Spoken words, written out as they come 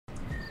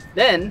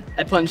Then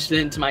I punched it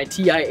into my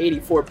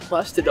TI-84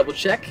 Plus to double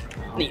check,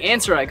 and the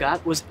answer I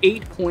got was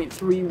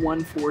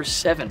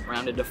 8.3147,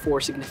 rounded to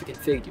 4 significant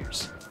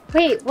figures.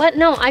 Wait, what?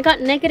 No, I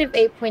got negative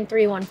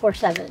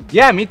 8.3147.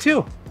 Yeah, me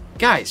too.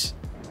 Guys,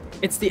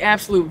 it's the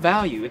absolute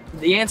value.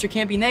 The answer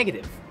can't be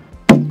negative.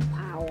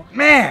 Wow.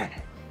 Man!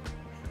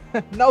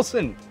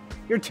 Nelson,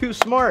 you're too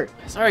smart.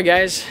 Sorry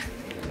guys,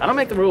 I don't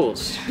make the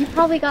rules. You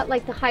probably got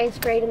like the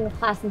highest grade in the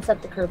class and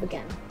set the curve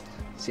again.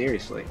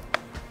 Seriously.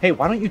 Hey,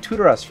 why don't you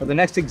tutor us for the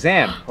next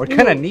exam? We're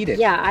gonna need it.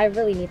 Yeah, I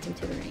really need some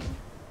tutoring.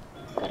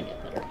 Gotta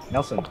get better.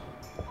 Nelson.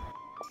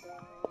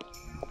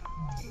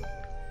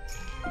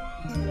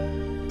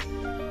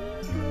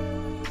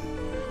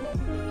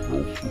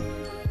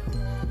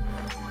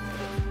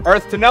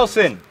 Earth to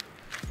Nelson.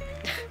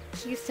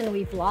 Houston,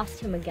 we've lost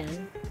him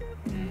again.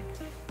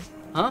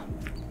 Huh?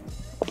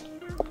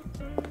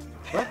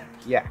 What?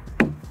 Yeah.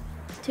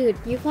 Dude,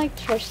 you've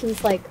liked Trish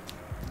since like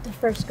the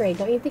first grade.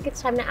 Don't you think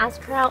it's time to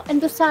ask her out? And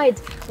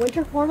besides,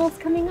 winter formal's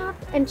coming up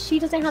and she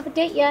doesn't have a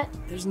date yet.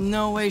 There's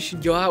no way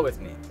she'd go out with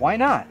me. Why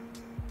not?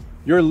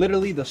 You're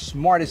literally the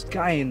smartest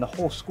guy in the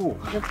whole school.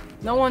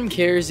 No one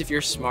cares if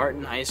you're smart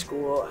in high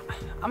school.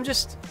 I'm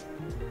just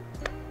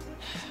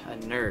a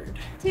nerd.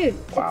 Dude,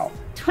 Wow.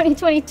 it's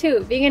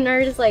 2022. Being a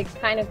nerd is like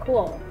kind of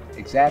cool.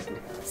 Exactly.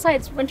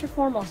 Besides, winter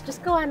formals,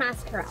 just go out and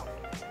ask her out.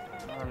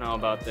 I don't know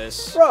about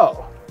this.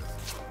 Bro,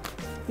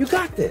 you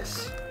got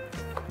this.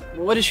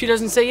 What if she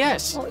doesn't say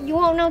yes? Well, you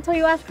won't know until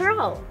you ask her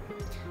out.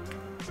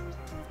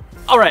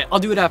 All right, I'll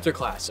do it after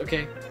class,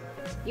 okay?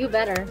 You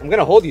better. I'm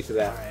gonna hold you to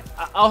that.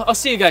 I'll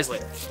see you guys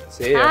later.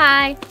 See ya.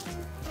 Bye.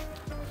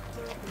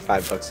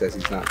 $5 says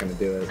he's not gonna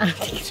do it.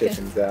 Okay,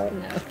 Chicken's out.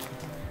 No.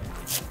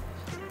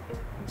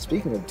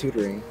 Speaking of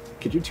tutoring,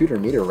 could you tutor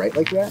me to write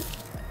like that?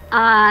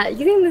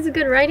 You think this is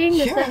good writing?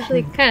 This Yeah.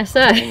 actually kind of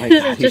sucks. Oh my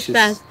This God, is you just should-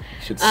 fast.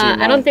 you should see I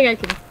mine. don't think I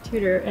can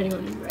tutor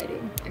anyone in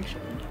writing,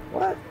 actually.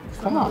 What?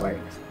 Come How on. it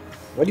works.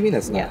 What do you mean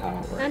that's not Yeah. how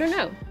it works? I don't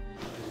know.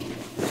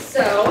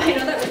 So, I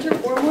know that winter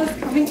formal is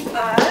coming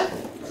up.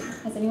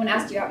 Has anyone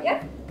asked you out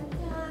yet?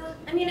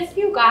 I mean, a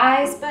few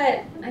guys,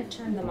 but I've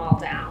turned them all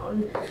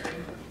down.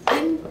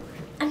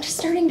 I'm just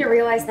starting to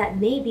realize that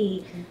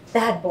maybe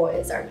bad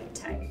boys are my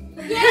type.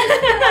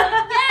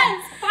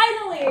 Yes,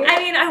 finally! I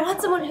mean, I want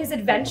someone who's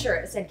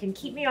adventurous and can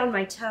keep me on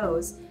my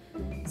toes.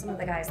 Some of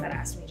the guys that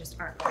asked me just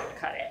aren't going to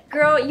cut it.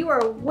 Girl, you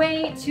are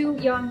way too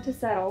young to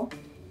settle.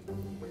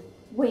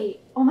 Wait,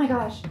 oh my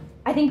gosh.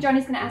 I think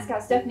Johnny's gonna ask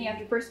out Stephanie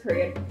after first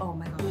period. Oh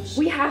my gosh.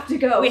 We have to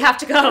go. We have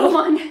to go. Come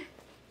on.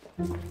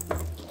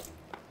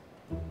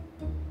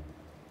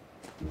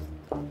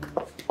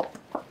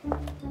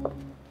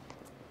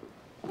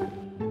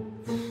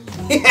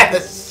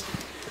 Yes!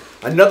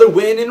 Another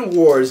win in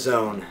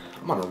Warzone.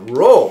 I'm on a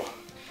roll.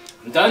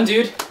 I'm done,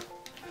 dude.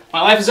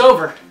 My life is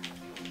over.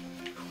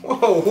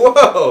 Whoa,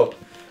 whoa!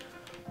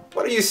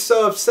 What are you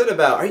so upset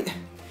about? Are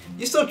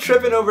you still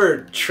tripping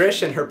over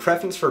Trish and her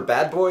preference for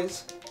bad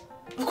boys?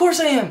 Of course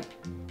I am.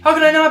 How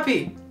could I not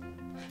be?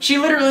 She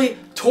literally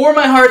tore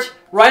my heart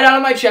right out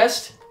of my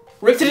chest,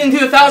 ripped it into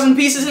 1,000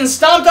 pieces, and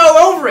stomped all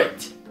over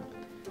it.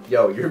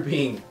 Yo, you're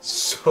being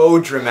so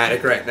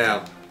dramatic right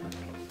now.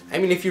 I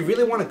mean, if you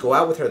really want to go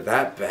out with her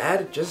that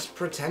bad, just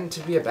pretend to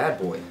be a bad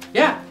boy.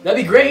 Yeah,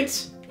 that'd be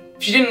great.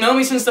 She didn't know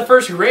me since the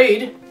first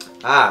grade.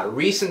 Ah,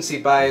 recency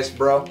bias,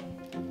 bro.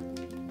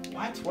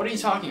 What? What are you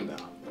talking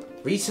about?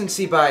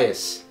 Recency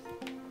bias.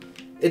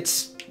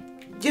 It's,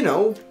 you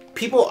know,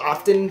 people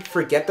often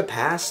forget the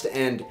past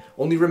and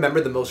only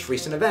remember the most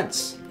recent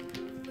events.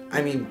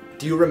 I mean,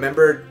 do you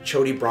remember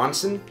Chody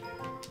Bronson?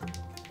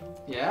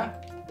 Yeah?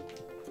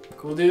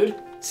 Cool dude.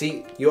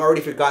 See, you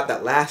already forgot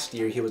that last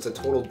year he was a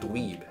total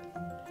dweeb.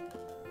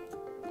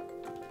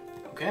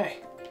 Okay.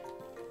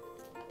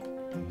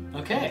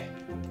 Okay.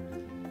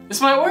 This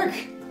might work.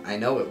 I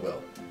know it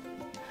will.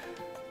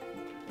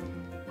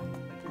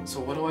 So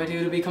what do I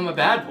do to become a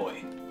bad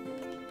boy?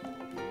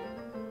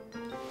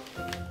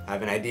 I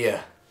have an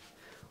idea.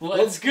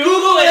 Let's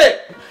Google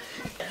it!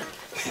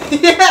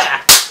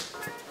 Yeah!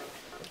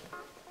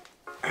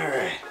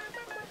 Alright.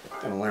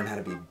 Gonna learn how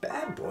to be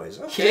bad boys,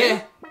 okay?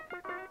 Yeah.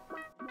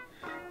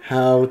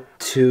 How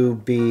to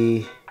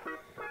be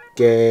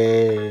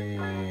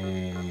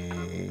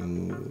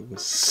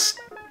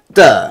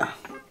gangsta.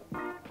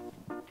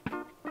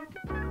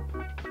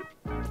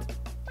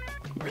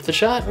 Worth a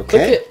shot. Okay.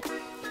 Click it.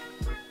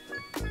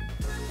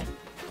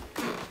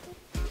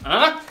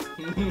 Huh?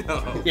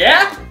 No.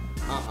 Yeah?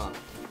 Uh-uh.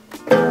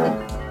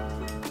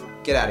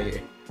 Get out of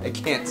here. I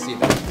can't see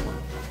that.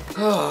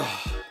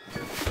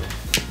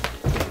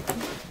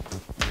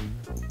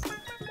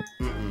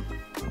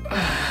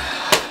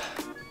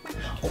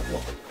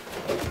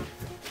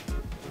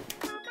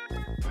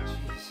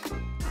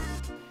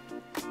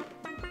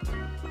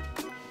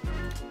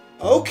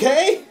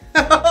 Okay.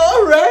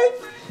 Alright.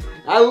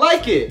 I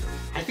like it.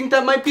 I think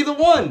that might be the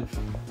one.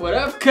 What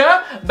up,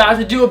 cuh? About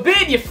to do a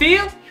bid, you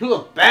feel? You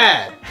look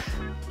bad.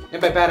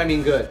 And by bad, I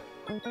mean good.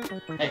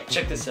 Hey,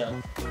 check this out.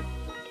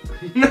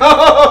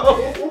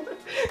 No!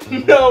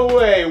 No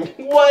way.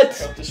 What?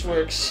 Hope this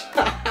works.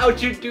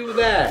 How'd you do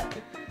that?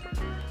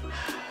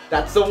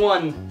 That's the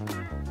one.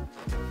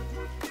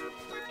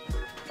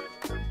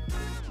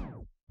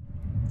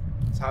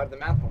 So how did the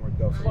math homework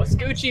go for you? What's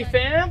Gucci,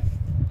 fam?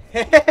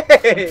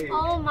 Hey!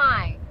 Oh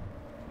my.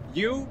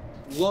 You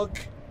look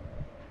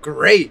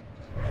great.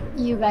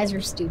 You guys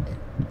are stupid.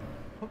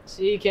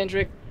 See,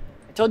 Kendrick?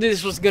 I told you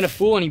this was gonna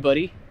fool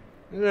anybody.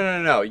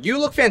 No. You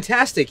look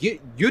fantastic. You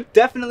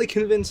definitely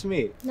convinced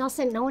me.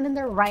 Nelson, no one in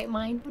their right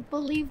mind would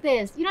believe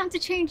this. You don't have to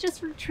change just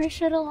for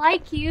Trisha to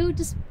like you.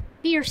 Just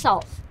be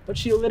yourself. But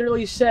she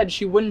literally said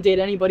she wouldn't date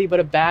anybody but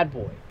a bad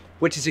boy.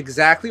 Which is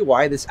exactly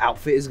why this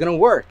outfit is gonna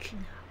work.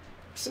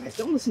 Besides,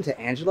 don't listen to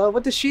Angela.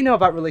 What does she know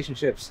about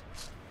relationships?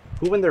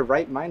 Who in their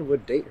right mind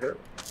would date her?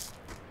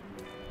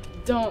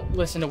 Don't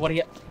listen to what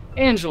he...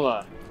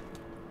 Angela!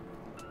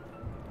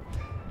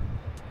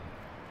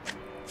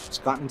 What's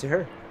gotten into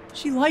her?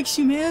 She likes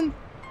you, man.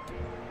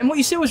 And what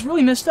you said was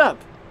really messed up.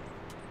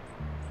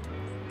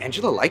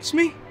 Angela likes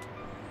me?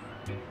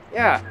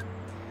 Yeah.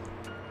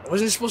 I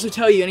wasn't supposed to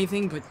tell you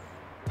anything, but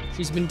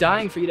she's been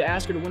dying for you to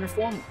ask her to win her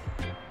formal.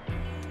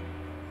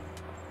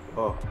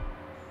 Oh.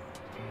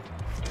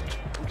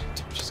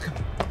 Just come.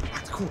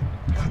 That's cool.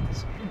 Got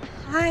this.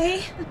 Hi.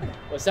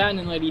 What's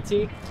happening, Lady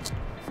T?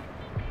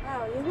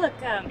 Wow, you look,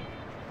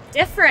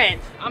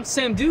 different. I'm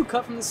Sam Duke,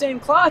 cut from the same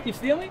cloth, you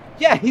feel me?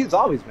 Yeah, he's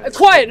always been.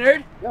 Quiet,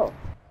 nerd! Yo.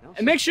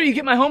 And make sure you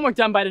get my homework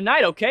done by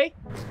tonight, okay?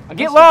 I'll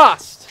get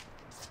lost!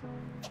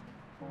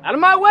 Out of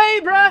my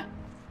way, bruh!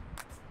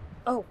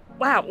 Oh,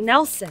 wow,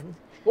 Nelson.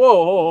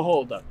 Whoa,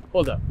 hold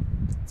up.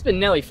 It's been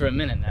Nelly for a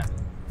minute now.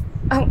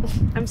 Oh,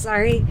 I'm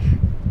sorry.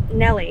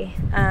 Nelly.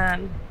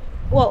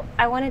 Well,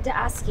 I wanted to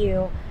ask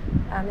you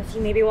if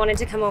you maybe wanted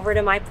to come over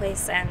to my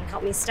place and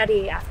help me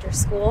study after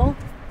school.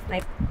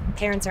 My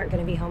parents aren't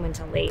going to be home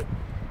until late.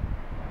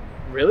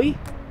 Really?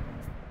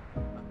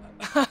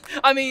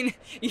 I mean,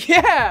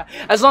 yeah!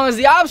 As long as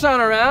the ops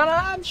aren't around,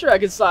 I'm sure I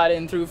could slide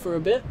in through for a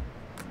bit.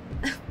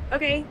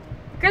 Okay,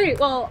 great.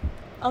 Well,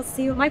 I'll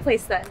see you at my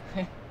place then.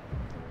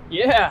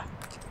 Yeah.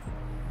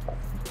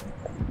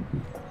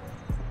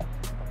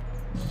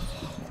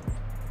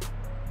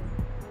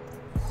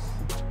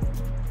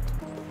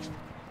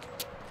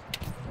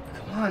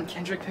 Come on,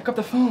 Kendrick, pick up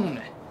the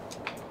phone.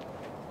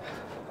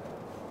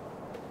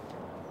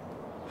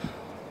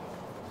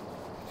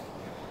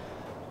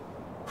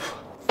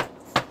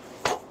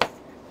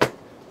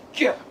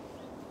 Yeah.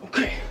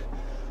 Okay.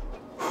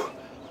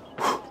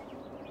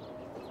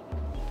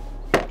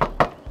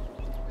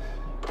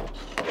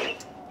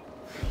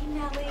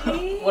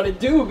 Nelly. What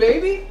it do,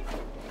 baby?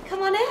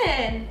 Come on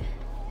in.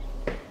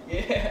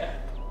 Yeah.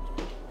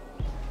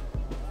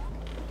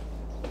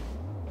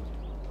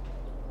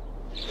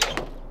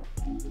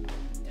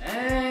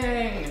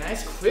 Dang,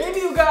 nice crib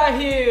you got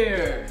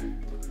here.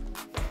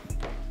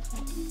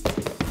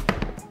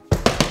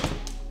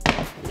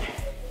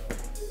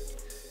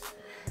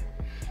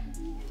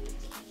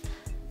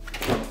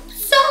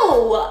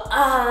 So,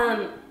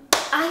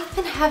 I've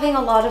been having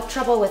a lot of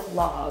trouble with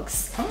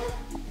logs. Huh?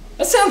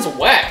 That sounds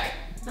whack.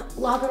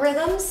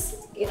 Logarithms?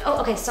 You know,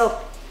 okay, so,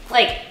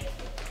 like,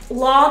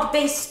 log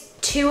base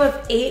 2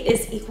 of 8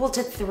 is equal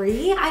to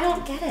 3? I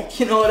don't get it.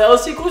 You know what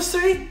else equals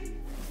 3?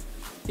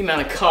 The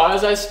amount of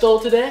cars I stole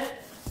today?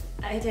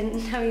 I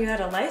didn't know you had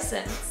a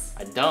license.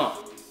 I don't.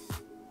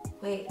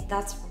 Wait,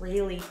 that's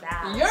really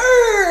bad.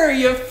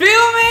 You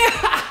feel me?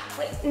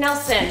 Wait,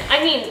 Nelson,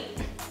 I mean,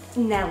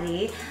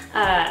 Nelly,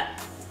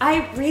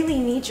 I really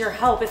need your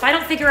help. If I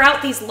don't figure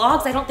out these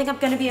logs, I don't think I'm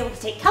gonna be able to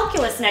take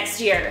calculus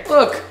next year.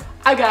 Look,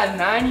 I got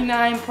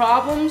 99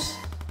 problems,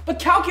 but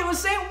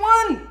calculus ain't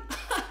one.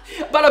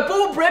 Bada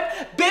boo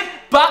brip, bip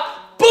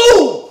bop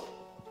boo!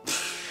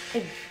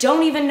 I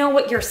don't even know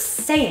what you're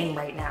saying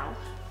right now.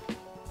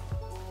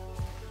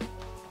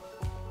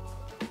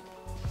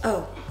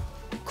 Oh,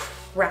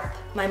 crap.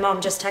 My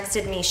mom just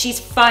texted me. She's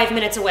 5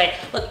 minutes away.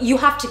 Look, you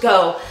have to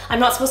go. I'm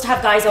not supposed to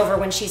have guys over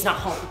when she's not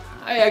home.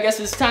 I guess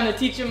it's time to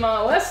teach him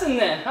a lesson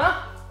then,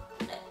 huh?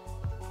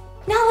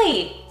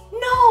 Nelly,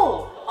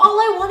 no! All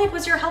I wanted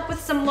was your help with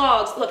some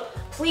logs. Look,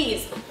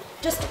 please,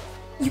 just,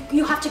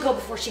 you have to go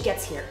before she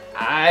gets here.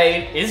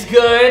 It's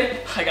good.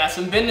 I got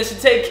some business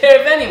to take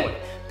care of anyway.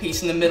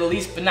 Peace in the Middle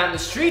East, but not in the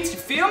streets, you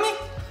feel me?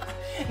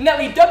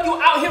 Nelly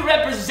W out here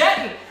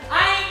representing.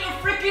 I ain't a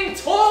freaking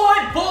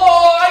toy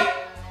boy!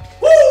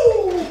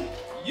 Woo!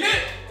 Yeah!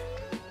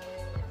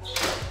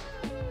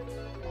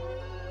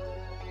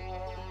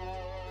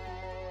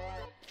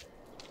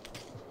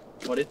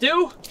 What it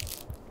do?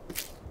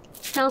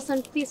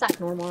 Nelson, please act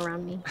normal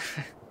around me.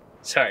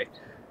 Sorry.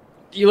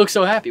 You look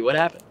so happy. What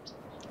happened?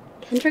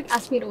 Kendrick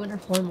asked me to win her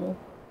formal.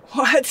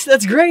 What?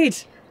 That's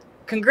great.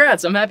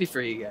 Congrats. I'm happy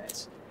for you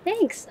guys.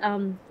 Thanks.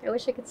 I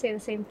wish I could say the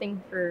same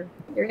thing for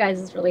your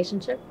guys'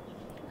 relationship.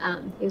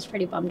 He was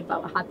pretty bummed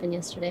about what happened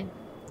yesterday.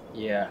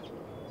 Yeah.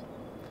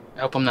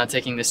 I hope I'm not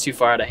taking this too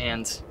far out of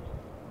hand.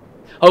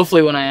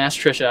 Hopefully when I ask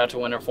Trisha out to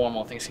win her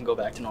formal, things can go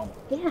back to normal.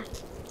 Yeah.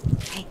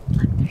 Hey,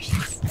 look, there she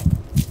is.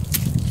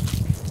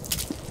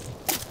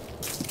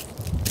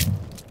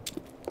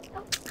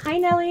 Hi,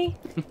 Nelly.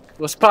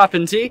 What's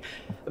poppin', T?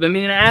 I've been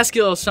meaning to ask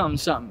you a little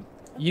something.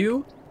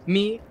 You,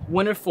 me,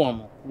 winter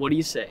formal. What do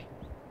you say?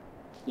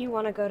 You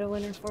want to go to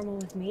winter formal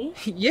with me?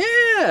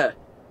 Yeah!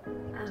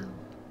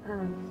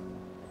 Oh,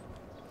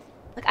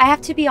 look, I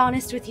have to be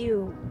honest with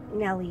you,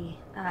 Nelly.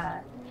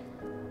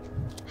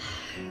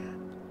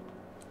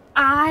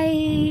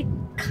 I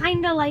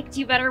kinda liked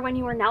you better when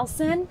you were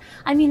Nelson.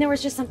 I mean, there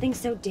was just something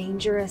so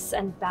dangerous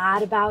and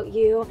bad about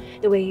you.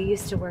 The way you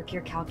used to work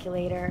your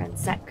calculator and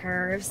set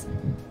curves.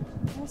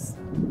 There's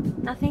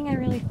nothing I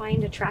really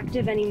find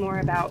attractive anymore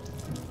about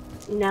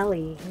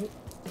Nelly.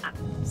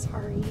 I'm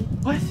sorry.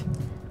 What?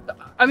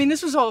 I mean,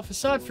 this was all a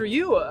facade for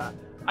you.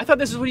 I thought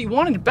this is what you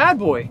wanted, a bad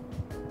boy.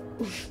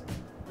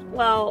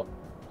 Well,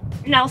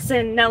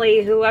 Nelson,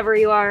 Nelly, whoever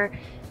you are,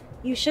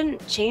 you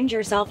shouldn't change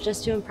yourself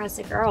just to impress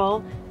a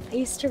girl. I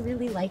used to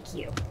really like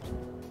you.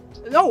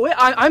 No, wait,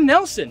 I'm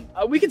Nelson.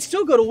 We could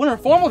still go to winter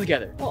formal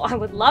together. Well, I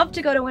would love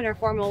to go to winter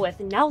formal with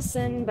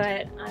Nelson,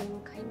 but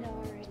I'm kind of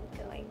already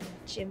going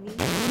with Jimmy.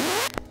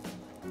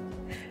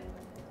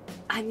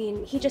 I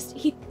mean,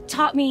 he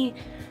taught me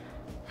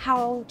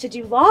how to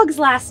do logs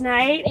last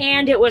night,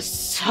 and it was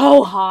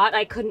so hot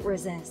I couldn't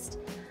resist.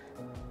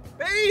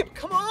 Babe,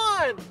 come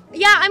on!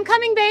 Yeah, I'm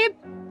coming, babe.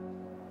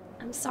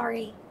 I'm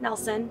sorry,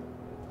 Nelson.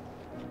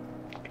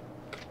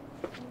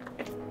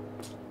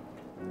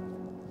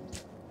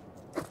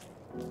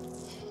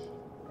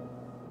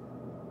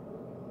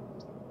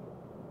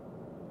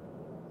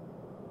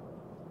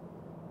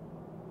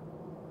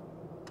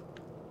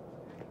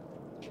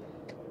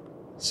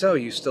 So,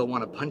 you still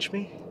want to punch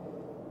me?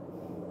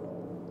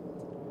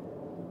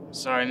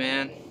 Sorry,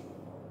 man.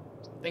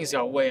 Things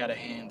got way out of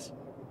hand.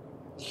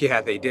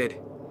 Yeah, they did.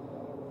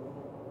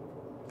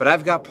 But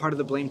I've got part of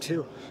the blame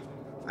too.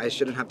 I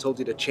shouldn't have told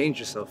you to change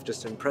yourself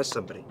just to impress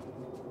somebody.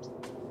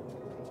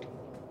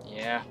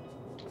 Yeah.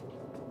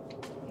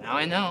 Now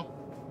I know.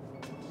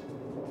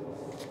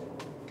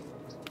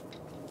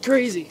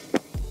 Crazy.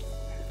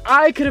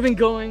 I could have been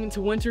going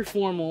to winter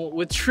formal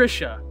with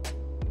Trisha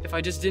if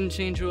I just didn't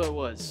change who I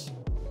was.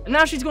 And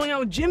now she's going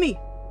out with Jimmy.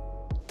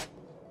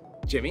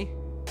 Jimmy?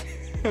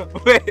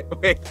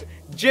 wait,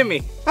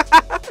 Jimmy.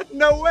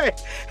 No way.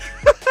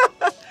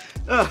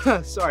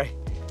 Sorry.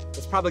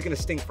 It's probably gonna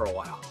sting for a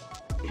while.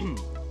 I'm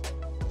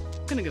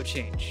gonna go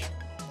change.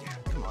 Yeah,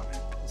 come on,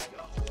 man. Let's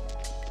go.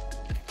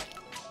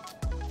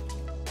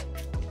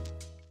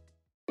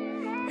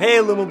 Hey,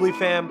 Illumeably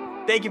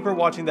fam. Thank you for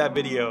watching that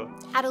video.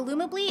 At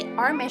Illumeably,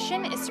 our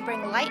mission is to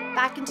bring light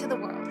back into the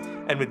world.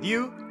 And with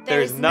you,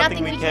 There's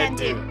nothing we can't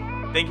do.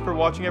 Thank you for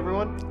watching,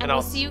 everyone. And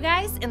we'll see you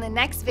guys in the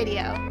next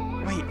video.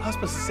 Wait, I was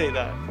supposed to say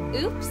that.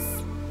 Oops.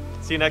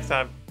 See you next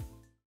time.